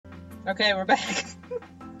Okay, we're back.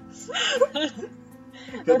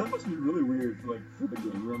 That must be really weird, like, for the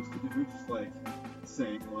game rooms to do, just, like,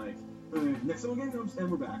 saying, like, next time game rooms,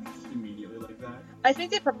 and we're back, just immediately like that. I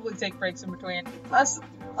think they probably take breaks in between. Us,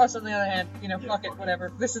 on the other hand, you know, fuck it,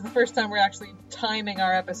 whatever. This is the first time we're actually timing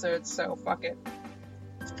our episodes, so fuck it.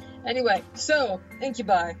 Anyway, so,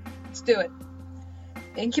 incubi. Let's do it.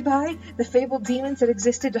 Incubi? The fabled demons that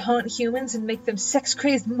existed to haunt humans and make them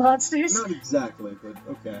sex-crazed monsters? Not exactly, but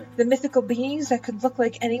okay. The mythical beings that could look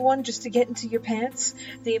like anyone just to get into your pants?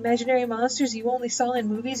 The imaginary monsters you only saw in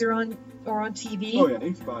movies or on TV? Oh yeah,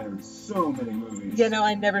 Incubi are in so many movies. Yeah, no,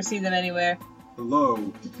 I never see them anywhere. Hello,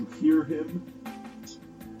 did you hear him?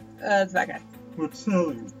 It's that guy. We're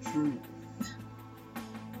telling the truth.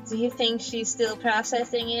 Do you think she's still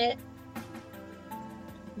processing it?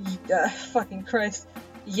 Fucking Christ.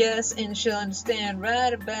 Yes, and she'll understand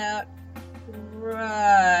right about...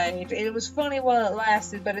 Right. It was funny while it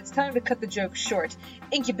lasted, but it's time to cut the joke short.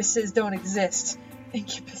 Incubuses don't exist.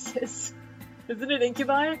 Incubuses. Isn't it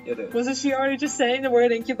incubi? It is. Wasn't she already just saying the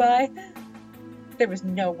word incubi? There was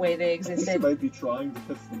no way they I think existed. she might be trying to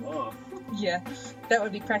piss them off. Yeah, that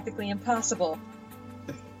would be practically impossible.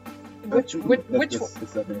 This Which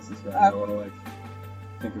sentence is I want to, like,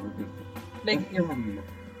 think of a good... Make your...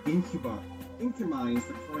 Incubi. Incubi is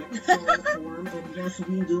the correct plural form, and yes,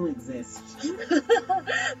 we do exist.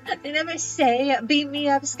 They never say, beat me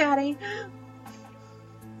up, Scotty.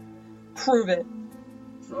 Prove it.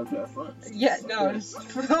 Yeah, no,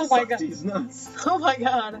 oh my god. These nuts. Oh my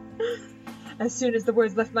god. As soon as the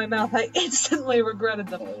words left my mouth, I instantly regretted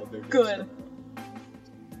them. Oh, good.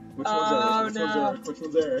 Which one's Eric? Which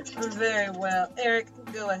one's Eric? Very well. Eric,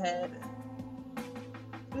 go ahead.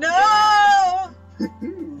 No!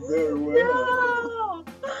 Very well. No!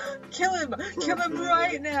 Kill him! Kill him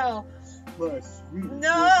right now! My sweet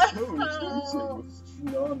No! I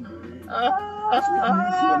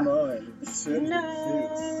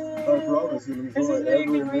promise you'll enjoy every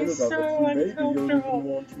minute of it. Maybe you'll even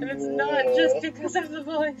want to. And it's not just because of the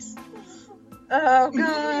voice. Oh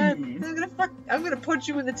god. I'm gonna punch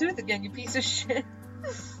you in the tooth again, you piece of shit.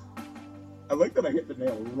 I like that I hit the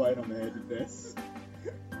nail right on the edge of this.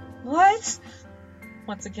 What?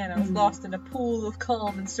 Once again, I was lost in a pool of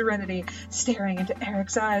calm and serenity, staring into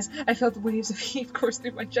Eric's eyes. I felt waves of heat course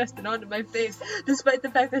through my chest and onto my face, despite the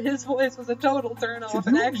fact that his voice was a total turn-off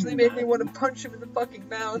and actually made me want to punch him in the fucking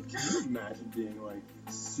mouth. Can you imagine being, like,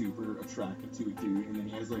 super attracted to a dude and then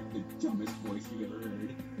he has, like, the dumbest voice you've ever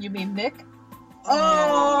heard? You mean Nick?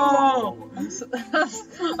 Oh!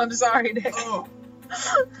 I'm sorry, Nick. Oh!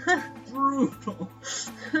 Brutal.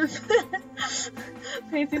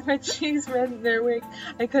 Painting my cheeks red in their wake,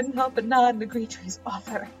 I couldn't help but nod and agree to his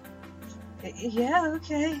offer. Yeah,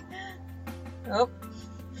 okay. Oh.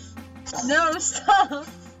 No, stop!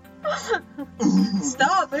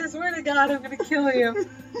 Stop! I swear to God, I'm gonna kill you.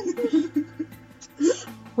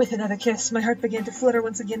 With another kiss, my heart began to flutter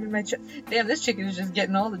once again in my chest. Damn, this chicken is just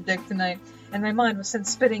getting all the dick tonight. And my mind was sent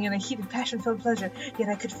spinning in a heated, passion-filled pleasure, yet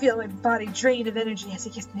I could feel my body drained of energy as he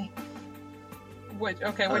kissed me. Which?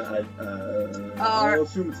 I'll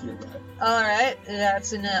assume it's your guy. Alright,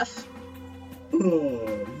 that's enough.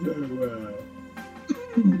 Oh, very well.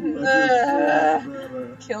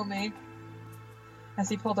 Kill me. As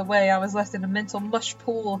he pulled away, I was left in a mental mush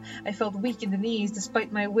pool. I felt weak in the knees,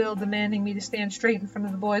 despite my will demanding me to stand straight in front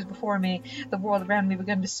of the boys before me. The world around me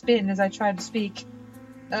began to spin as I tried to speak.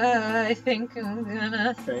 I think I'm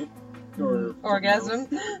gonna... Faint? Or... Orgasm?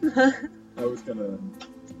 I was gonna...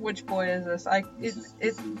 Which boy is this? This is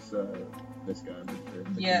this guy,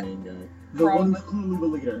 the main guy. The Probably. one who's clearly the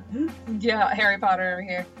leader. Yeah, Harry Potter over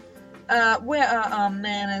here. Where are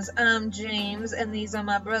manners? I'm James, and these are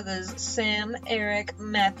my brothers, Sam, Eric,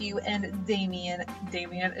 Matthew, and Damien.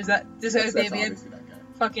 Damien? Is that... This guy's Damien? That guy.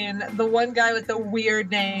 Fucking... The one guy with the weird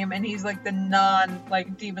name, and he's like the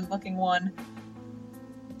demon-looking one.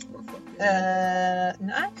 No,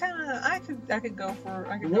 I could go for...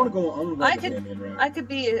 I could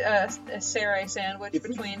be a Sarai sandwich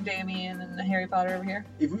between Damien and Harry Potter over here.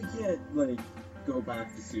 If we can't, like, go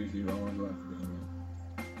back to Susie, I want to go after Damien.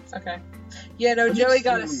 Okay. Yeah, no, Joey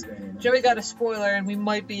got a spoiler, and we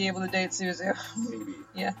might be able to date Susie. Maybe.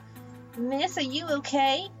 Yeah. Miss, are you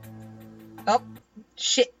okay? Oh,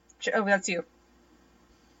 shit. Oh, that's you.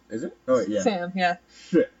 Is it? Oh, yeah. Sam, yeah.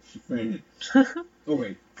 Shit, she fainted. Oh,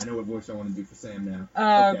 wait. I know what voice I want to do for Sam now.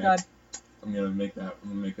 Oh, okay. God. I'm gonna make that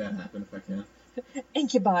happen if I can.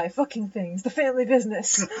 Incubi, fucking things, the family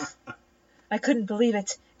business. I couldn't believe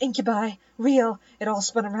it. Incubi, real. It all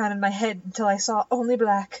spun around in my head until I saw only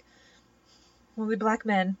black. Only black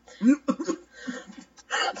men.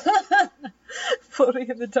 Floating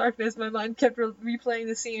in the darkness, my mind kept replaying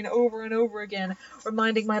the scene over and over again,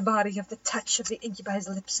 reminding my body of the touch of the incubi's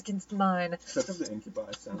lips against mine. Touch of the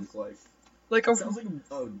Incubi sounds like... Like It sounds like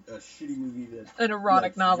a shitty movie that... an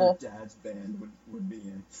erotic novel. Your dad's band would be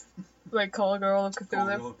in. Like Call Girl of Call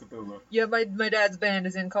Cthulhu. Girl of Cthulhu. Yeah, my dad's band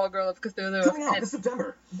is in Call Girl of Cthulhu. Coming out this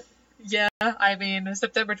September. Yeah, I mean,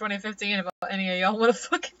 September 2015, if any of y'all want to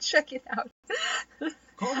fucking check it out.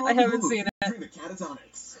 I haven't seen it. The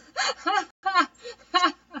Catatonics.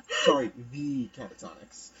 Sorry, the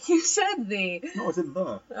Catatonics. You said the. No, I said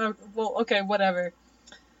the. Oh, well, okay, whatever.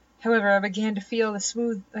 However, I began to feel the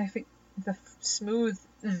smooth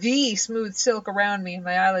silk around me, and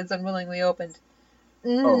my eyelids unwillingly opened.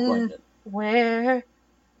 Blanket. Where?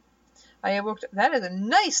 I awoke. That is a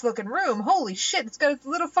nice looking room. Holy shit! It's got a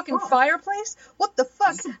little fucking fireplace. What the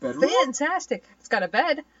fuck? Is this a bedroom? Fantastic. It's got a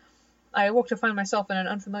bed. I awoke to find myself in an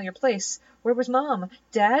unfamiliar place. Where was Mom?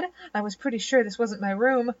 Dad? I was pretty sure this wasn't my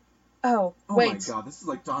room. Oh, wait. Oh my god, this is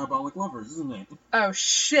like Diabolic Lovers, isn't it? Oh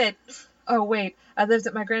shit. Oh wait, I lived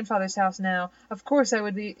at my grandfather's house now. Of course it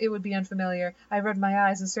would be unfamiliar. I rubbed my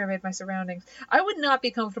eyes and surveyed my surroundings. I would not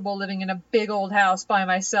be comfortable living in a big old house by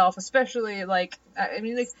myself, especially like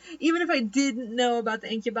even if I didn't know about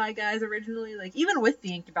the Incubi guys originally, like even with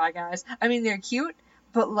the Incubi guys, I mean they're cute,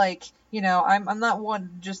 but like, you know, I'm not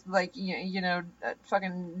one just like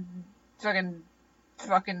fucking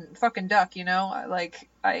duck, you know? Like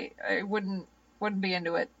I wouldn't be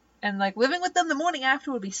into it. And, like, living with them the morning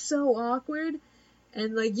after would be so awkward.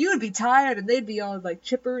 And, like, you would be tired, and they'd be all, like,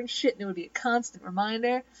 chipper and shit, and it would be a constant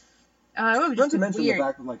reminder. It would Not just to be mention weird. the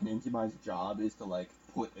fact that, like, an Incubi's job is to, like,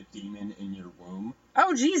 put a demon in your womb.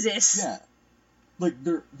 Oh, Jesus! Yeah. Like,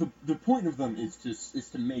 the point of them is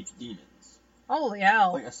to make demons. Holy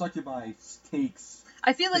hell. Like, a succubi takes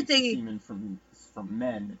I feel like the demon from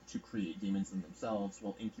men to create demons in themselves,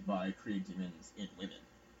 while Incubi create demons in women.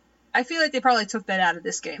 I feel like they probably took that out of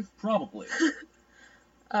this game. Probably.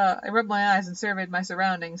 I rubbed my eyes and surveyed my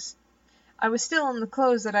surroundings. I was still in the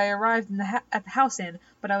clothes that I arrived at the house in,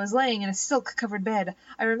 but I was laying in a silk-covered bed.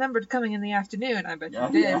 I remembered coming in the afternoon. I bet you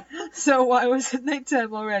did. Yeah. So why was it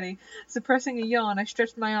nighttime already? Suppressing a yawn, I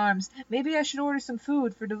stretched my arms. Maybe I should order some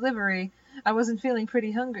food for delivery. I wasn't feeling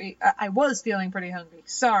pretty hungry. I was feeling pretty hungry.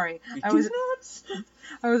 Sorry. I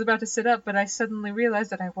was about to sit up, but I suddenly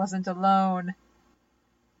realized that I wasn't alone.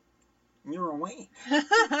 You're awake.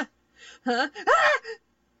 Huh? Ah!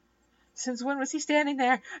 Since when was he standing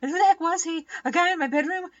there? And who the heck was he? A guy in my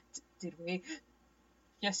bedroom? Did we?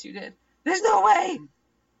 Yes, you did. There's no way!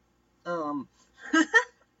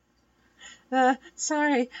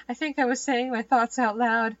 Sorry. I think I was saying my thoughts out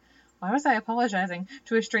loud. Why was I apologizing?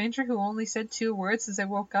 To a stranger who only said 2 words as I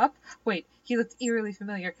woke up? Wait, he looked eerily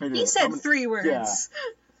familiar. He said 3 words. Yeah.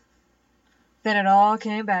 Then it all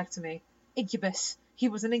came back to me. Incubus. He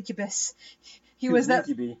was an incubus. He was that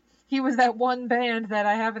one band that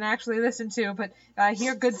I haven't actually listened to, but I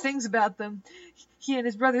hear good things about them. He and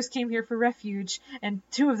his brothers came here for refuge, and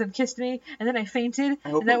 2 of them kissed me, and then I fainted,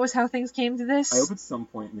 and that was how things came to this. I hope at some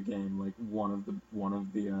point in the game, like one of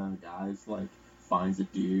the guys like finds a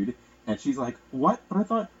dude, and she's like, "What? But I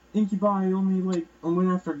thought Incubi only went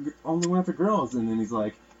after girls," and then he's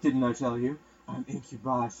like, "Didn't I tell you? I'm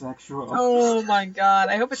Incubi-sexual." Oh my god!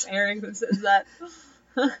 I hope it's Eric that says that.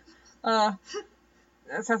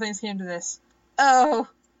 That's how things came to this. Oh.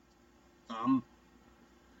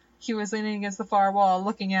 He was leaning against the far wall,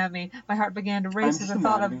 looking at me. My heart began to race as I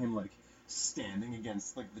thought of him, like, standing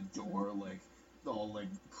against, like, the door, like, all, like,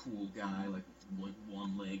 cool guy, like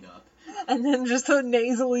one leg up. And then just a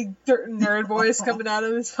nasally nerd voice coming out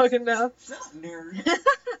of his fucking mouth. Shut up, nerd!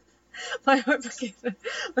 My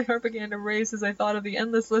heart began to race as I thought of the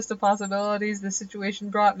endless list of possibilities this situation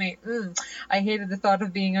brought me. I hated the thought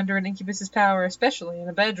of being under an incubus's power, especially in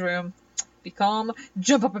a bedroom. Be calm,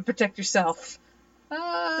 jump up and protect yourself.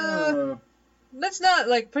 That's not,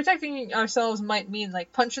 like, protecting ourselves might mean,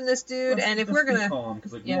 like, punching this dude, and if we're gonna... Be calm,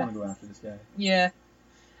 because, like, we want to go after this guy. Yeah.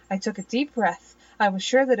 I took a deep breath. I was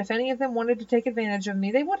sure that if any of them wanted to take advantage of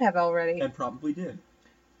me, they would have already. And probably did.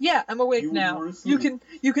 Yeah, I'm awake now. You can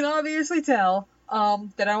obviously tell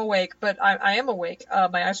that I'm awake, but I am awake.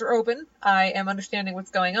 My eyes are open. I am understanding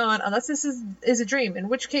what's going on, unless this is a dream, in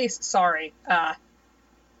which case, sorry.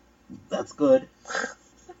 That's good.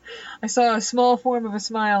 I saw a small form of a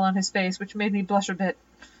smile on his face, which made me blush a bit.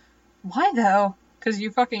 Why, though? 'Cause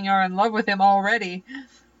you fucking are in love with him already.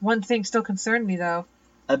 One thing still concerned me, though.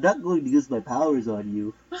 I'm not going to use my powers on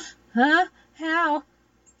you. Huh? How?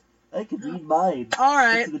 I can read minds.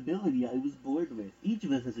 Alright. It's an ability I was born with. Each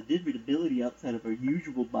of us has a different ability outside of our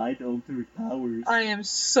usual mind-altering powers. I am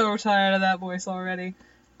so tired of that voice already.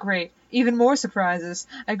 Great. Even more surprises.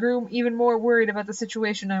 I grew even more worried about the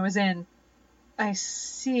situation I was in. I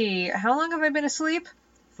see. How long have I been asleep?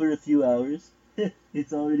 For a few hours.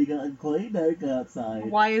 It's already gotten quite dark outside.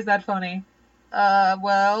 Why is that funny?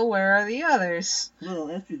 Well, where are the others? Well,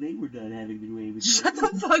 after they were done having their way with Shut you,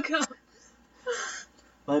 the fuck up.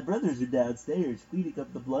 my brothers are downstairs cleaning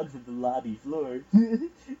up the blood from the lobby floor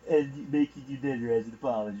and making you dinner as an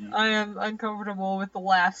apology. I am uncomfortable with the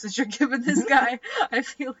laughs that you're giving this guy. I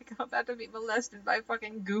feel like I'm about to be molested by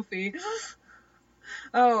fucking Goofy.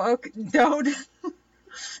 Oh, okay. Don't.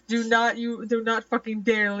 Do not fucking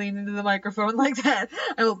dare lean into the microphone like that.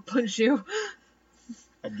 I will punch you.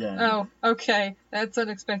 Again. Oh, okay. That's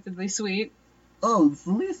unexpectedly sweet. Oh, it's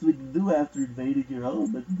the least we can do after invading your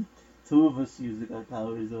home, and two of us using our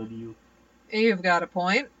powers on you. You've got a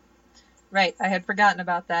point. Right, I had forgotten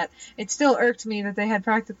about that. It still irked me that they had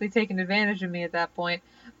practically taken advantage of me at that point.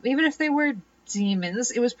 Even if they were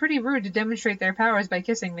demons, it was pretty rude to demonstrate their powers by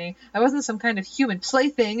kissing me. I wasn't some kind of human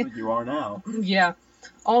plaything. But you are now. Yeah.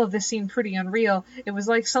 All of this seemed pretty unreal. It was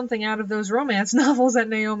like something out of those romance novels that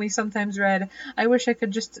Naomi sometimes read. I wish I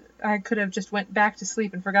could have just went back to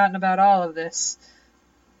sleep and forgotten about all of this.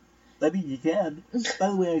 I mean, you can. By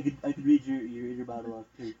the way, I could read your inner monologue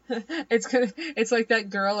too. It's good. It's like that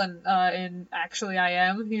girl in Actually I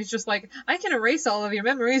Am. He's just like, I can erase all of your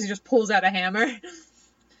memories. He just pulls out a hammer.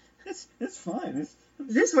 It's fine.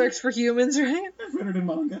 This works for humans, right? I've read it in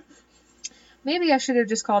manga. Maybe I should have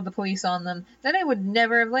just called the police on them. Then I would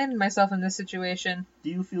never have landed myself in this situation.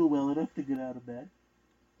 Do you feel well enough to get out of bed?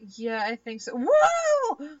 Yeah, I think so.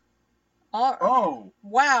 Whoa! Oh!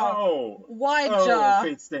 Wow. Oh! Wide jaw.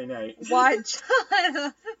 Fate Stay Night. Wide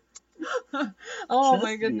jaw. Oh Trust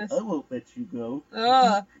my goodness. Me, I won't let you go.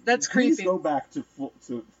 That's Please creepy. go back to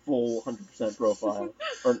full 100% profile.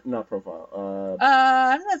 Or not profile.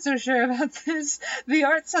 I'm not so sure about this. The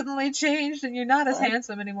art suddenly changed and you're not as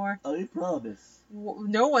handsome anymore. I promise.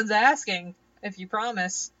 No one's asking if you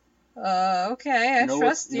promise. Okay, I trust You know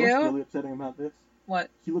what's you. really upsetting about this? What?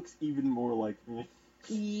 He looks even more like me.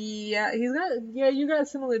 Yeah, you got a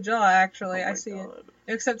similar jaw, actually. Oh my I see God. it.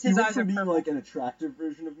 Except He his went eyes are from being purple. like an attractive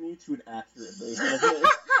version of me to an accurate version of me.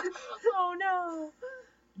 Oh no.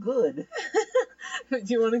 Good. Do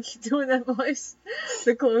you want to keep doing that voice?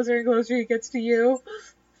 The closer and closer he gets to you.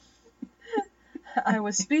 I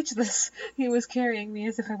was speechless. He was carrying me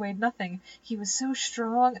as if I weighed nothing. He was so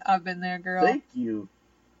strong. I've been there, girl. Thank you.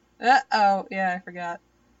 Uh-oh. Yeah, I forgot.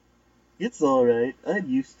 It's alright. I'm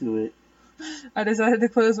used to it. I decided to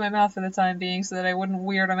close my mouth for the time being so that I wouldn't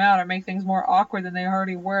weird him out or make things more awkward than they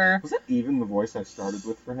already were. Was that even the voice I started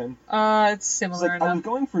with for him? It's It's similar like, I was enough.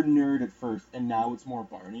 going for nerd at first, and now it's more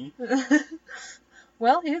Barney.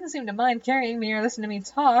 Well, he didn't seem to mind carrying me or listen to me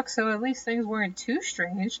talk, so at least things weren't too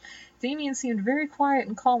strange. Damien seemed very quiet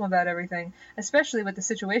and calm about everything, especially with the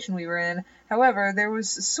situation we were in. However, there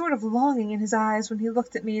was a sort of longing in his eyes when he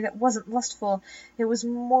looked at me that wasn't lustful. It was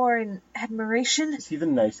more in admiration. Is he the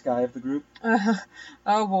nice guy of the group?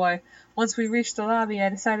 Oh boy. Once we reached the lobby, I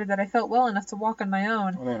decided that I felt well enough to walk on my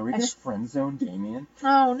own. Oh man, are we gonna friend zone Damien?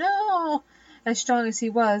 Oh no! As strong as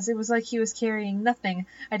he was, it was like he was carrying nothing.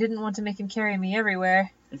 I didn't want to make him carry me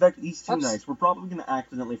everywhere. In fact, he's too Oops. nice. We're probably gonna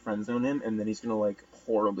accidentally friend zone him, and then he's gonna like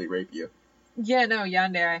horribly rape you. Yeah, no,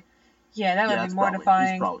 Yandere. Yeah, that would that's be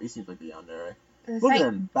mortifying. He seems like the yandere. Uh, Look at thank-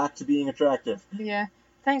 him, back to being attractive. Yeah.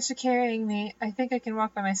 Thanks for carrying me. I think I can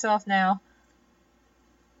walk by myself now.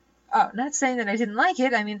 Oh, not saying that I didn't like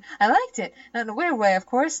it. I mean, I liked it. Not in a weird way, of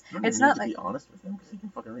course. You don't It's even not need to like... be honest with him because he can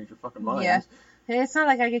fucking read your fucking mind. Yeah. It's not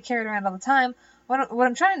like I get carried around all the time. What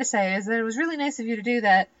I'm trying to say is that it was really nice of you to do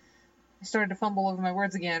that. I started to fumble over my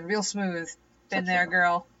words again. Real smooth. Been there,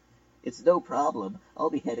 girl. It's no problem. I'll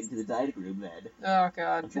be heading to the dining room then. Oh,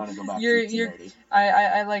 God. I'm trying to go back You're- to nerdy.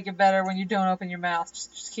 I like it better when you don't open your mouth.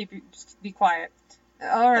 Just be quiet.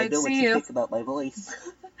 All right, I know what see you you. think about my voice.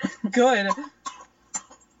 Good.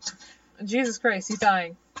 Jesus Christ, he's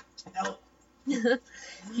dying. Help.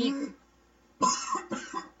 He...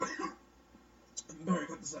 Barry,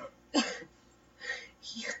 cut this out.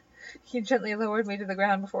 He gently lowered me to the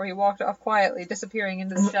ground before he walked off quietly, disappearing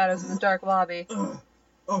into the shadows of the dark lobby.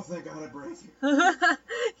 Oh, thank God I breathe.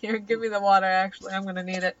 Here, give me the water, actually. I'm gonna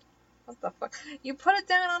need it. What the fuck? You put it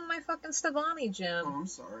down on my fucking Stevani, Jim. Oh, I'm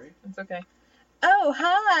sorry. It's okay. Oh,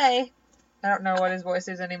 hi! I don't know what his voice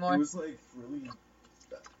is anymore. It was like really...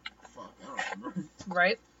 Fuck, I don't remember.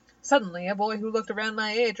 Right? Suddenly, a boy who looked around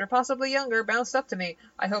my age, or possibly younger, bounced up to me.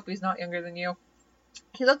 I hope he's not younger than you.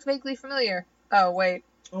 He looked vaguely familiar. Oh, wait.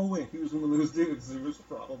 Oh wait, he was one of those dudes who was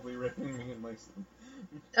probably raping me and my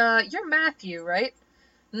son. You're Matthew, right?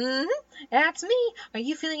 Mm-hmm. That's me. Are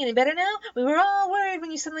you feeling any better now? We were all worried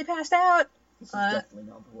when you suddenly passed out. This is definitely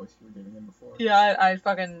not the voice you were giving him before. Yeah, I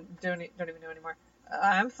fucking don't even know anymore.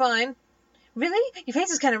 I'm fine. Really? Your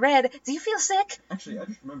face is kind of red. Do you feel sick? Actually, I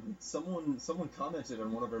just remembered someone commented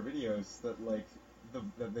on one of our videos that like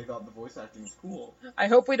that they thought the voice acting was cool. I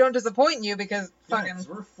hope we don't disappoint you because fucking. Yeah, 'cause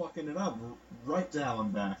we're fucking it up right down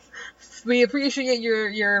and back. We appreciate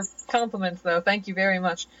your compliments though. Thank you very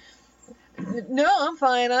much. No, I'm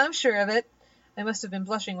fine. I'm sure of it. I must have been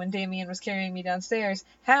blushing when Damien was carrying me downstairs.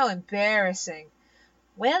 How embarrassing.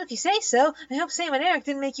 Well, if you say so, I hope Sam and Eric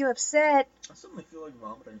didn't make you upset. I suddenly feel like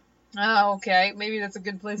vomiting. Oh, okay. Maybe that's a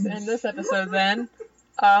good place to end this episode then.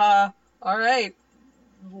 Alright.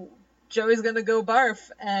 Joey's gonna go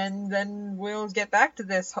barf, and then we'll get back to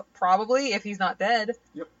this, probably, if he's not dead.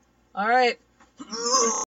 Yep. Alright.